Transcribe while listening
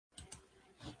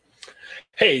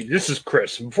Hey, this is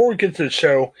Chris. Before we get to the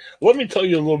show, let me tell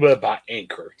you a little bit about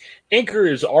Anchor. Anchor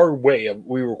is our way of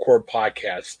we record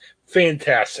podcasts.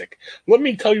 Fantastic. Let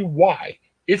me tell you why.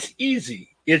 It's easy.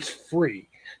 It's free.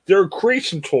 There are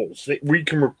creation tools that where you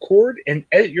can record and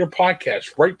edit your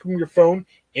podcast right from your phone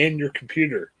and your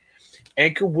computer.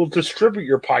 Anchor will distribute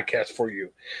your podcast for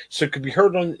you, so it can be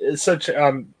heard on such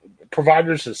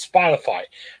providers as Spotify,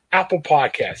 Apple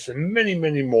Podcasts, and many,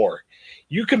 many more.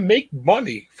 You can make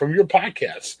money from your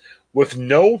podcast with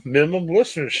no minimum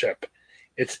listenership.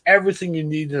 It's everything you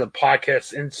need in a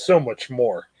podcast and so much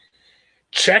more.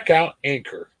 Check out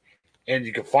Anchor, and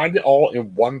you can find it all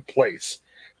in one place.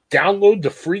 Download the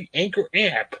free Anchor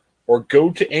app or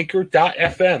go to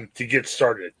anchor.fm to get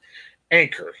started.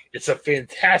 Anchor, it's a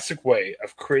fantastic way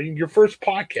of creating your first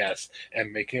podcast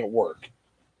and making it work.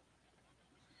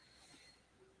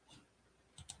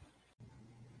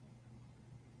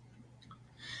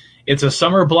 It's a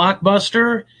summer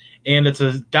blockbuster, and it's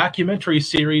a documentary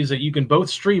series that you can both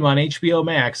stream on HBO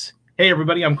Max. Hey,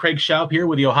 everybody, I'm Craig Schaup here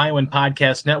with the Ohioan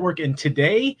Podcast Network, and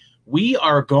today we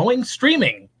are going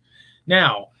streaming.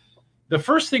 Now, the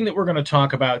first thing that we're going to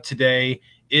talk about today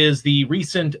is the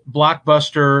recent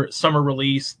blockbuster summer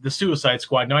release, The Suicide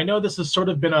Squad. Now, I know this has sort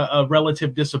of been a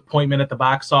relative disappointment at the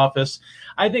box office.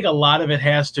 I think a lot of it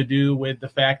has to do with the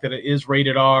fact that it is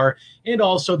rated R and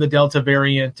also the Delta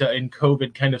variant and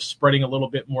COVID kind of spreading a little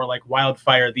bit more like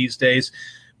wildfire these days.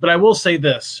 But I will say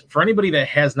this, for anybody that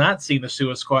has not seen The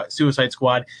Suicide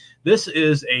Squad, this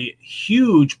is a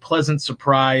huge, pleasant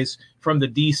surprise from the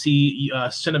DC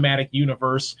cinematic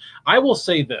universe. I will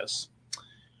say this.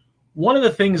 One of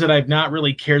the things that I've not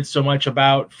really cared so much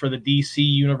about for the DC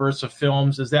universe of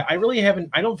films is that I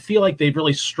don't feel like they've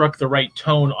really struck the right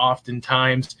tone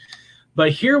oftentimes.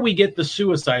 But here we get the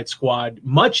Suicide Squad,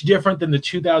 much different than the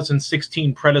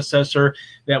 2016 predecessor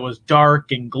that was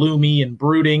dark and gloomy and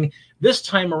brooding. This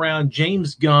time around,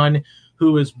 James Gunn,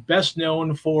 who is best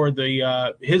known for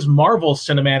his Marvel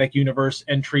Cinematic Universe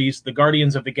entries, the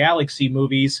Guardians of the Galaxy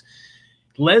movies,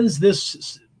 lends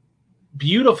this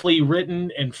beautifully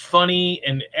written and funny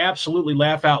and absolutely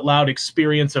laugh out loud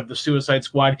experience of the Suicide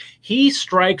Squad. He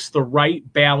strikes the right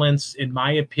balance, in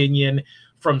my opinion,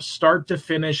 from start to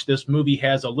finish. This movie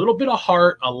has a little bit of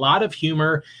heart, a lot of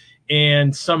humor,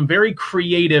 and some very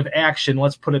creative action.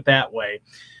 Let's put it that way.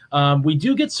 We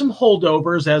do get some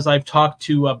holdovers, as I've talked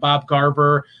to Bob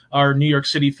Garver, our New York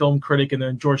City film critic, and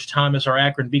then George Thomas, our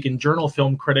Akron Beacon Journal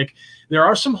film critic. There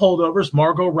are some holdovers.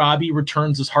 Margot Robbie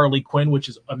returns as Harley Quinn, which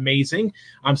is amazing.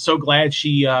 I'm so glad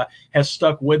she has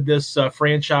stuck with this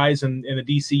franchise and in the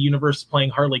DC universe playing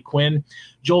Harley Quinn.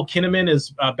 Joel Kinnaman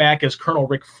is back as Colonel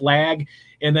Rick Flag,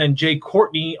 and then Jay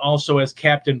Courtney also as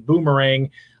Captain Boomerang,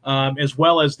 as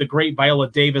well as the great Viola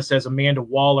Davis as Amanda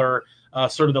Waller,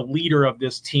 sort of the leader of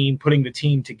this team, putting the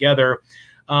team together.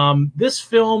 This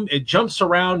film, it jumps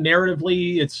around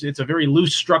narratively. It's a very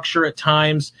loose structure at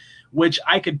times, which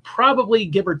I could probably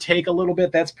give or take a little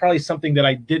bit. That's probably something that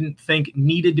I didn't think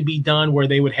needed to be done, where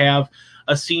they would have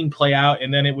a scene play out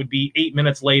and then it would be 8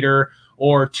 minutes later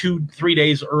or 2-3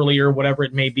 days earlier, whatever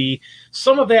it may be.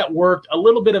 Some of that worked. A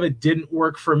little bit of it didn't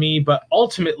work for me, but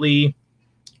ultimately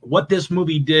what this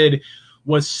movie did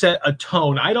was set a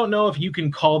tone. I don't know if you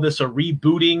can call this a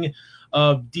rebooting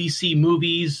of DC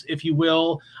movies, if you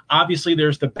will. Obviously,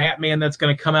 there's the Batman that's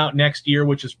going to come out next year,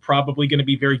 which is probably going to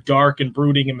be very dark and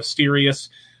brooding and mysterious.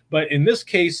 But in this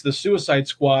case, the Suicide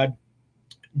Squad,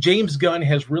 James Gunn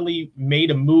has really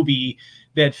made a movie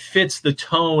that fits the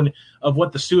tone of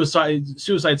what the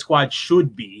Suicide Squad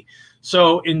should be.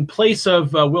 So in place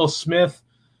of Will Smith,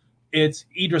 it's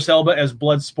Idris Elba as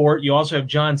Bloodsport. You also have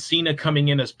John Cena coming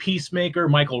in as Peacemaker.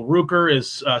 Michael Rooker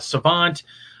as Savant.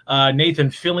 Nathan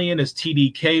Fillion as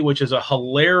TDK, which is a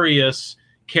hilarious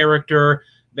character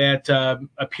that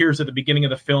appears at the beginning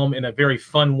of the film in a very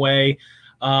fun way.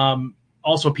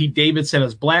 Also Pete Davidson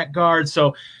as Blackguard.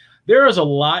 So there is a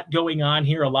lot going on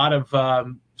here, a lot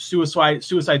of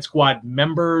Suicide Squad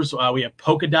members. We have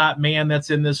Polka Dot Man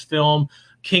that's in this film.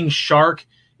 King Shark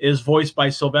is voiced by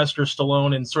Sylvester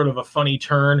Stallone in sort of a funny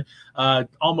turn,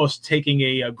 almost taking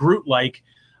a Groot-like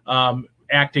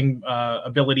acting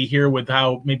ability here with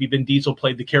how maybe Vin Diesel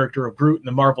played the character of Groot in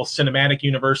the Marvel Cinematic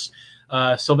Universe.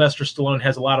 Sylvester Stallone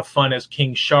has a lot of fun as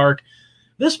King Shark.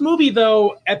 This movie,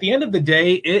 though, at the end of the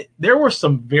day, there were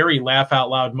some very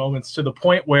laugh-out-loud moments to the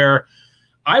point where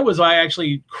I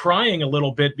actually crying a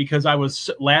little bit because I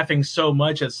was laughing so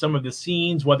much at some of the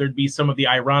scenes, whether it be some of the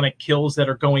ironic kills that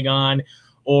are going on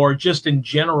or just in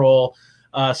general,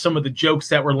 some of the jokes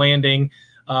that were landing.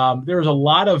 There was a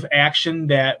lot of action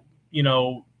that,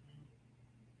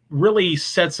 really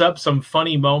sets up some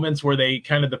funny moments where they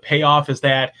kind of, the payoff is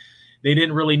that they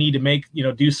didn't really need to make,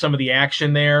 do some of the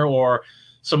action there, or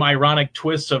some ironic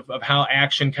twists of how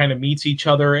action kind of meets each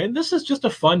other. And this is just a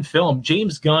fun film.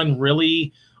 James Gunn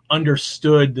really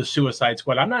understood the Suicide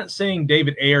Squad. I'm not saying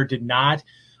David Ayer did not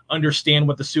understand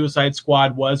what the Suicide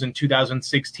Squad was in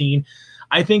 2016.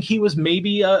 I think he was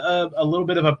maybe a little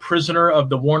bit of a prisoner of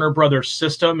the Warner Brothers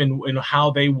system and how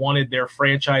they wanted their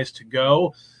franchise to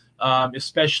go,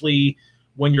 especially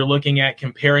when you're looking at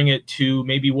comparing it to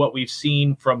maybe what we've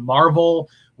seen from Marvel,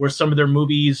 where some of their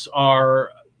movies are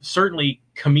certainly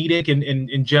comedic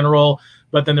in general,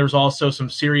 but then there's also some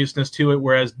seriousness to it,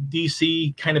 whereas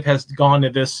DC kind of has gone to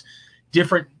this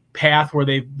different path where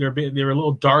they're a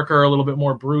little darker, a little bit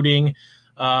more brooding.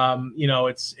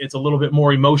 It's a little bit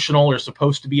more emotional, or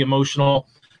supposed to be emotional.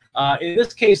 In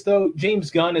this case, though, James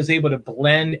Gunn is able to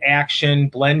blend action,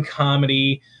 blend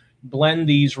comedy, blend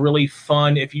these really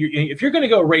fun. If you're going to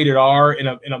go rated R in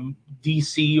a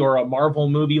DC or a Marvel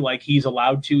movie like he's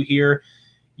allowed to here,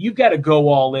 you've got to go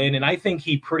all in. And I think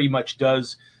he pretty much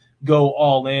does go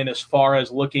all in as far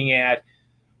as looking at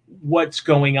what's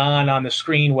going on the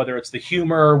screen, whether it's the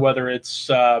humor, whether it's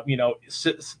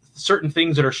certain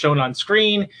things that are shown on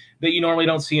screen that you normally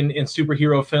don't see in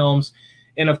superhero films.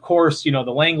 And of course, the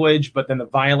language, but then the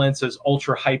violence is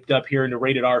ultra hyped up here into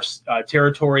rated R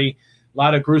territory. A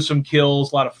lot of gruesome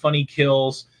kills, a lot of funny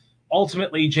kills.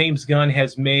 Ultimately, James Gunn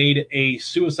has made a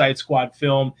Suicide Squad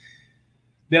film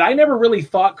that I never really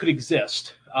thought could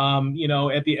exist. At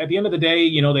the end of the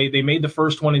day, they made the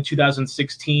first one in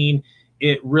 2016.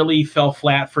 It really fell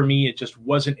flat for me. It just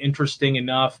wasn't interesting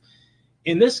enough.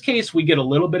 In this case, we get a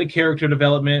little bit of character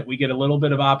development. We get a little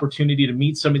bit of opportunity to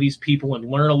meet some of these people and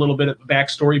learn a little bit of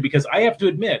backstory, because I have to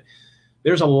admit,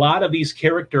 there's a lot of these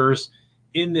characters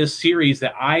in this series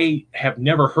that I have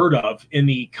never heard of in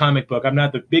the comic book. I'm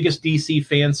not the biggest DC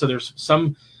fan, so there's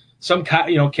some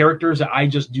characters that I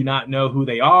just do not know who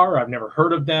they are. I've never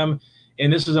heard of them.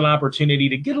 And this is an opportunity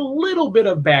to get a little bit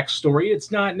of backstory.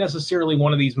 It's not necessarily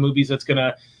one of these movies that's going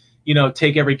to,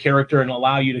 take every character and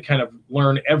allow you to kind of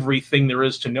learn everything there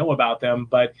is to know about them.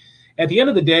 But at the end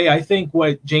of the day, I think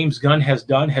what James Gunn has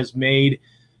done has made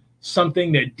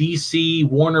something that DC,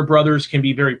 Warner Brothers can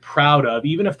be very proud of,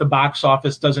 even if the box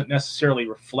office doesn't necessarily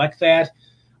reflect that.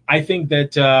 I think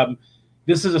that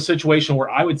this is a situation where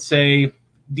I would say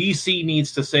DC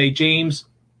needs to say, James,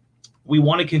 we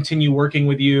want to continue working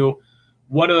with you.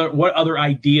 What other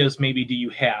ideas maybe do you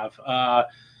have?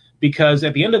 Because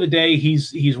at the end of the day,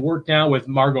 he's worked now with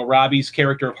Margot Robbie's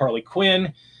character of Harley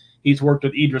Quinn. He's worked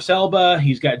with Idris Elba.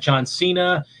 He's got John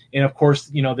Cena. And of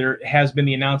course, there has been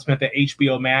the announcement that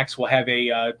HBO Max will have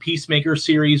a Peacemaker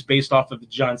series based off of the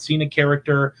John Cena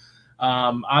character.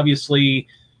 Obviously,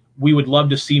 we would love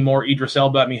to see more Idris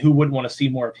Elba. I mean, who wouldn't want to see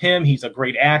more of him? He's a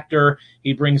great actor.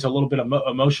 He brings a little bit of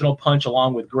emotional punch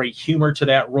along with great humor to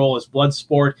that role as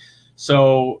Bloodsport.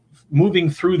 So moving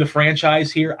through the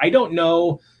franchise here, I don't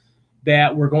know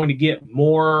that we're going to get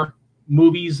more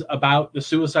movies about the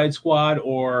Suicide Squad,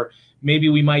 or maybe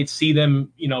we might see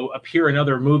them, appear in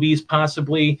other movies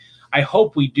possibly. I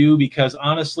hope we do, because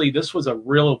honestly, this was a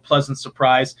real pleasant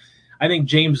surprise. I think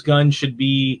James Gunn should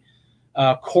be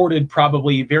courted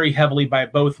probably very heavily by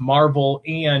both Marvel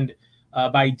and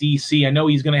by DC. I know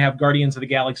he's going to have Guardians of the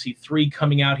Galaxy 3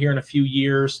 coming out here in a few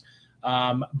years.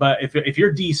 But if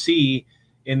you're DC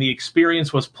and the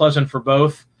experience was pleasant for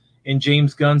both, and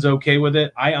James Gunn's okay with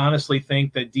it, I honestly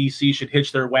think that DC should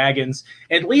hitch their wagons,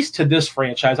 at least to this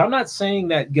franchise. I'm not saying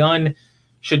that Gunn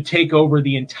should take over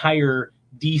the entire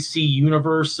DC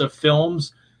universe of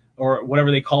films, or whatever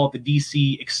they call it, the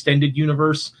DC extended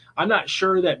universe. I'm not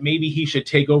sure that maybe he should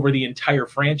take over the entire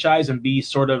franchise and be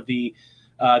sort of the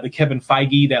Kevin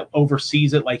Feige that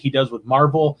oversees it like he does with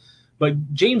Marvel.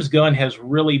 But James Gunn has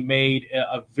really made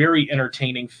a very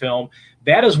entertaining film.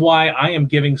 That is why I am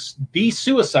giving The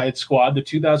Suicide Squad, the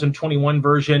 2021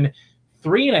 version,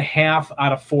 3.5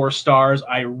 out of 4 stars.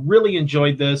 I really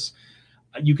enjoyed this.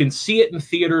 You can see it in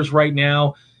theaters right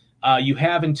now. You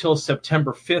have until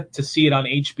September 5th to see it on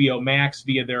HBO Max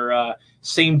via their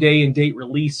same day and date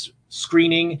release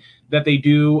screening that they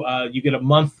do. You get a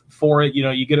month for it.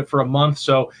 You get it for a month.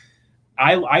 So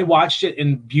I watched it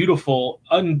in beautiful,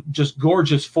 just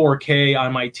gorgeous 4K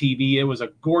on my TV. It was a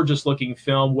gorgeous looking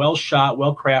film, well shot,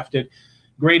 well crafted,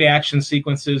 great action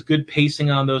sequences, good pacing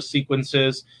on those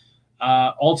sequences.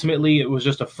 Ultimately, it was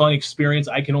just a fun experience.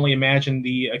 I can only imagine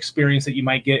the experience that you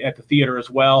might get at the theater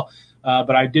as well.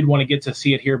 But I did want to get to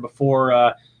see it here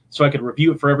before so I could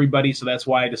review it for everybody. So that's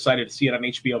why I decided to see it on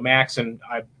HBO Max. And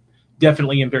I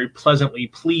definitely am very pleasantly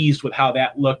pleased with how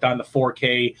that looked on the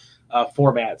 4K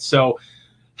format. So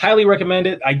highly recommend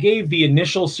it. I gave the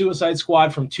initial Suicide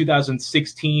Squad from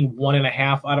 2016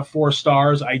 1.5 out of 4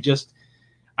 stars. I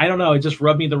don't know. It just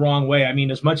rubbed me the wrong way. I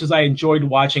mean, as much as I enjoyed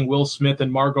watching Will Smith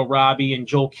and Margot Robbie and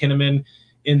Joel Kinnaman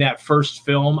in that first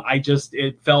film,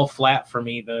 it fell flat for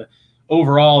me, the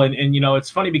overall. And it's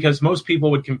funny because most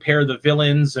people would compare the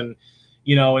villains and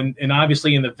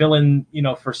obviously in the villain,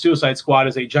 for Suicide Squad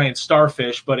is a giant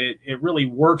starfish, but it really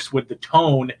works with the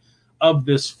tone of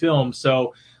this film.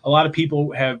 So a lot of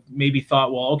people have maybe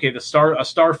thought, well, okay, a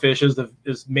starfish is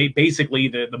basically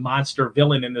the monster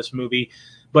villain in this movie,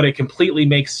 but it completely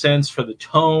makes sense for the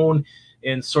tone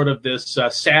and sort of this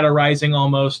satirizing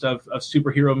almost of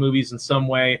superhero movies in some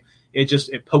way.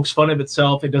 It pokes fun of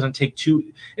itself. It doesn't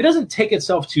take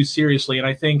itself too seriously, and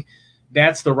I think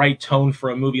that's the right tone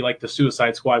for a movie like the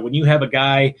Suicide Squad. When you have a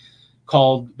guy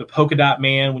called the Polka Dot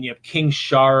Man, when you have King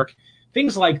Shark,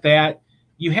 things like that,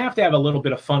 you have to have a little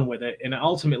bit of fun with it. And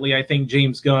ultimately, I think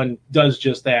James Gunn does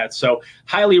just that. So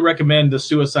highly recommend the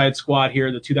Suicide Squad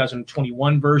here, the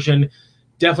 2021 version.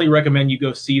 Definitely recommend you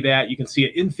go see that. You can see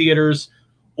it in theaters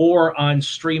or on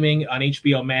streaming on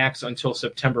HBO Max until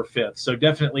September 5th. So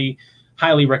definitely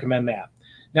highly recommend that.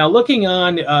 Now, looking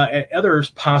on at other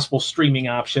possible streaming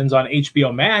options on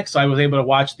HBO Max, I was able to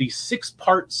watch the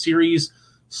 6-part series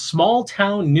Small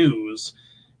Town News,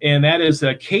 and that is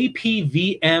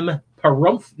KPVM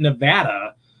Pahrump,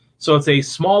 Nevada. So it's a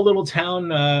small little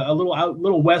town, a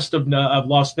little west of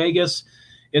Las Vegas.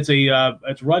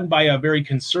 It's run by a very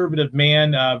conservative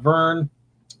man, Vern,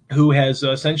 who has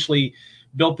essentially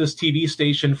built this TV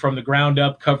station from the ground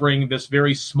up, covering this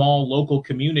very small local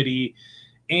community.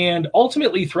 And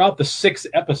ultimately, throughout the 6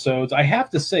 episodes, I have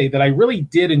to say that I really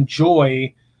did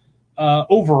enjoy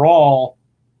overall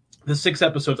the 6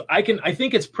 episodes. I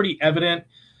think it's pretty evident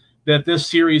that this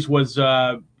series was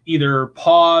either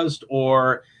paused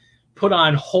or put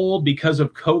on hold because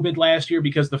of COVID last year.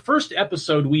 Because the first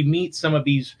episode, we meet some of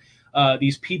these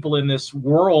people in this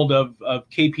world of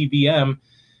KPVM,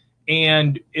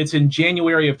 and it's in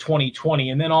January of 2020.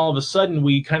 And then all of a sudden,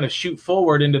 we kind of shoot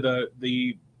forward into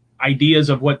the ideas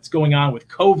of what's going on with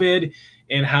COVID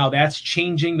and how that's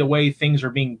changing the way things are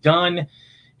being done.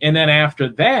 And then after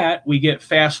that, we get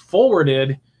fast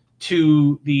forwarded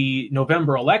to the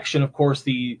November election. Of course,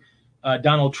 the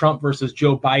Donald Trump versus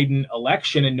Joe Biden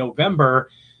election in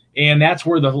November. And that's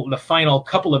where the final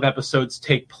couple of episodes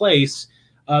take place.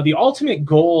 The ultimate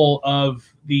goal of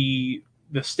the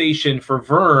station for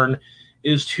Vern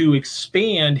is to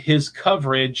expand his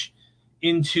coverage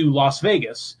into Las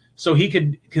Vegas. So he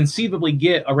could conceivably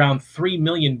get around 3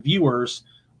 million viewers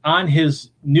on his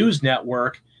news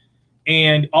network,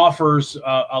 and offers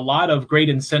a lot of great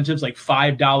incentives like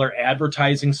 $5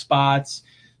 advertising spots.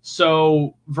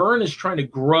 So Vern is trying to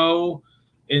grow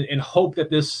and hope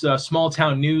that this small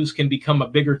town news can become a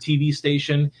bigger TV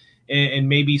station and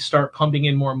maybe start pumping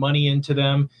in more money into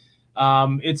them.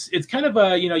 It's kind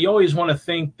of you always want to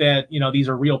think that, these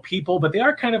are real people, but they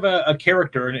are kind of a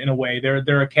character in a way.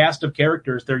 They're a cast of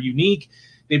characters. They're unique.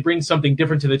 They bring something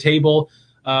different to the table.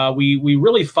 We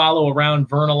really follow around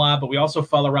Vern a lot, but we also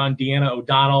follow around Deanna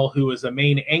O'Donnell, who is the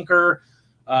main anchor,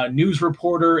 news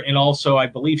reporter, and also I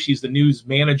believe she's the news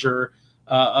manager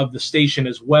of the station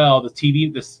as well,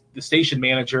 the station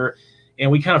manager.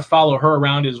 And we kind of follow her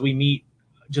around as we meet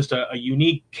just a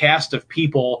unique cast of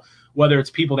people, whether it's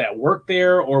people that work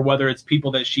there or whether it's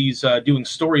people that she's doing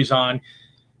stories on.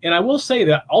 And I will say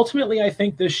that ultimately, I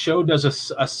think this show does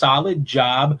a solid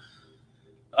job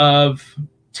of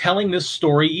telling this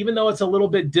story, even though it's a little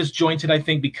bit disjointed, I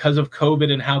think, because of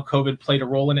COVID and how COVID played a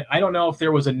role in it. I don't know if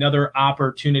there was another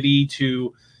opportunity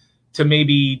to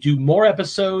maybe do more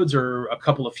episodes or a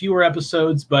couple of fewer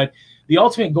episodes, but the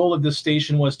ultimate goal of this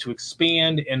station was to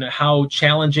expand, and how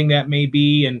challenging that may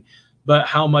be, but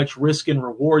how much risk and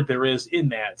reward there is in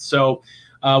that. So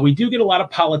we do get a lot of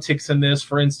politics in this.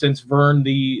 For instance, Vern,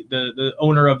 the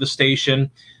owner of the station,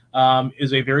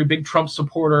 is a very big Trump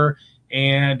supporter,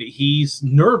 and he's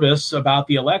nervous about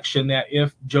the election, that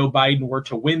if Joe Biden were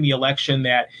to win the election,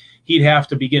 that he'd have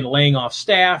to begin laying off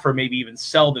staff or maybe even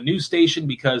sell the news station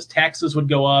because taxes would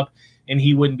go up and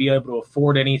he wouldn't be able to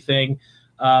afford anything.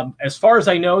 As far as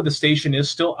I know, the station is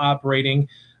still operating.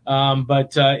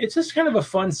 But it's just kind of a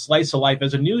fun slice of life.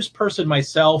 As a news person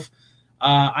myself,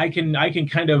 I can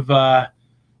kind of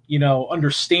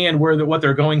understand what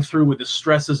they're going through with the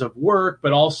stresses of work,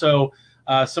 but also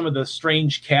some of the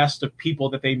strange cast of people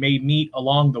that they may meet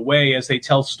along the way as they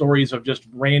tell stories of just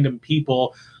random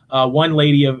people. One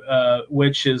lady of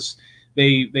which is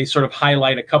they sort of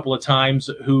highlight a couple of times,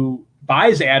 who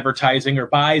buys advertising or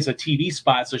buys a TV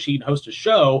spot so she can host a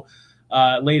show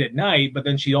late at night, but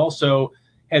then she also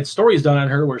had stories done on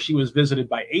her where she was visited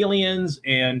by aliens,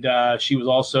 and she was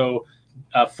also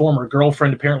a former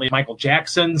girlfriend, apparently, Michael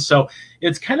Jackson. So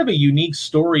it's kind of a unique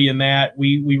story in that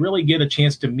we really get a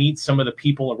chance to meet some of the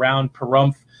people around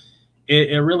Pahrump.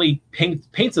 It really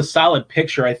paints a solid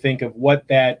picture, I think, of what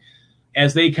that,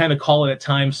 as they kind of call it at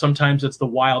times, sometimes it's the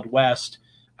Wild West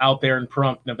out there in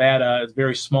Pahrump, Nevada. It's a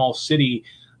very small city.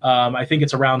 I think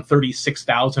it's around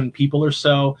 36,000 people or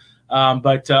so.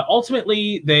 But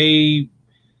ultimately, they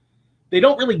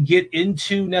don't really get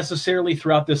into necessarily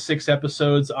throughout the 6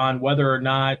 episodes on whether or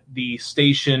not the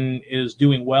station is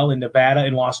doing well in Nevada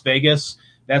and Las Vegas.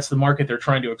 That's the market they're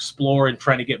trying to explore and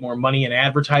trying to get more money in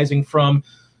advertising from.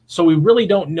 So we really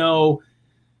don't know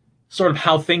sort of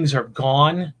how things have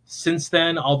gone since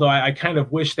then, although I kind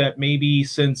of wish that maybe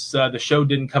since the show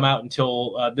didn't come out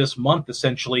until this month,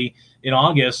 essentially in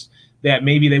August, that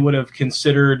maybe they would have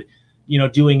considered,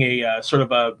 doing a sort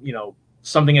of a,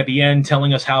 something at the end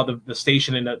telling us how the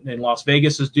station in Las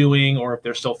Vegas is doing, or if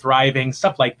they're still thriving,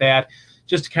 stuff like that,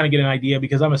 just to kind of get an idea,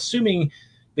 because I'm assuming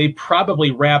they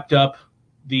probably wrapped up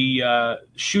the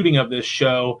shooting of this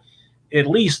show at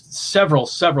least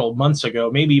several months ago,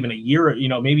 maybe even a year,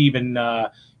 maybe even,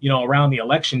 around the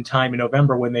election time in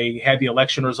November when they had the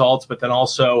election results, but then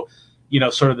also,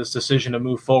 sort of this decision to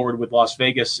move forward with Las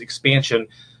Vegas expansion.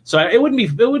 So it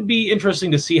would be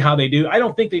interesting to see how they do. I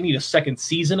don't think they need a second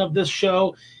season of this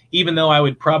show, even though I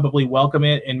would probably welcome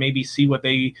it and maybe see what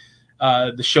the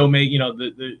show may,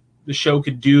 the show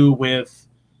could do with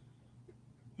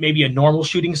maybe a normal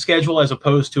shooting schedule as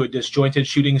opposed to a disjointed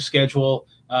shooting schedule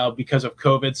because of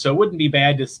COVID. So it wouldn't be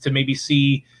bad to maybe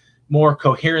see more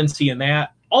coherency in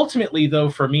that. Ultimately, though,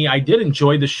 for me, I did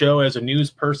enjoy the show as a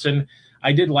news person.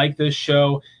 I did like this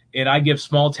show, and I give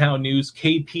Small Town News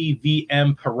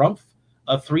KPVM Pahrump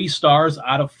a 3 stars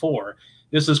out of 4.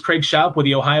 This is Craig Shoup with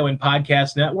the Ohioan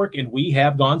Podcast Network, and we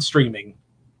have gone streaming.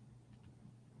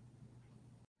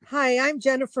 Hi, I'm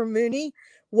Jennifer Mooney.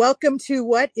 Welcome to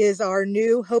what is our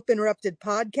new Hope Interrupted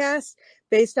podcast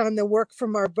based on the work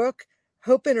from our book,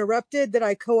 Hope Interrupted, that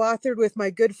I co-authored with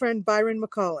my good friend Byron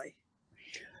McCauley.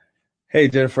 Hey,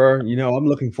 Jennifer, I'm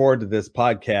looking forward to this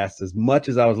podcast as much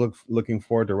as I was looking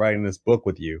forward to writing this book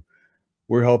with you.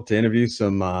 We hope to interview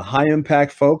some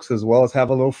high-impact folks as well as have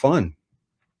a little fun.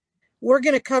 We're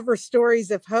going to cover stories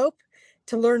of hope.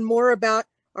 To learn more about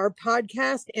our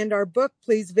podcast and our book,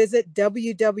 please visit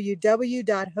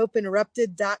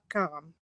www.hopeinterrupted.com.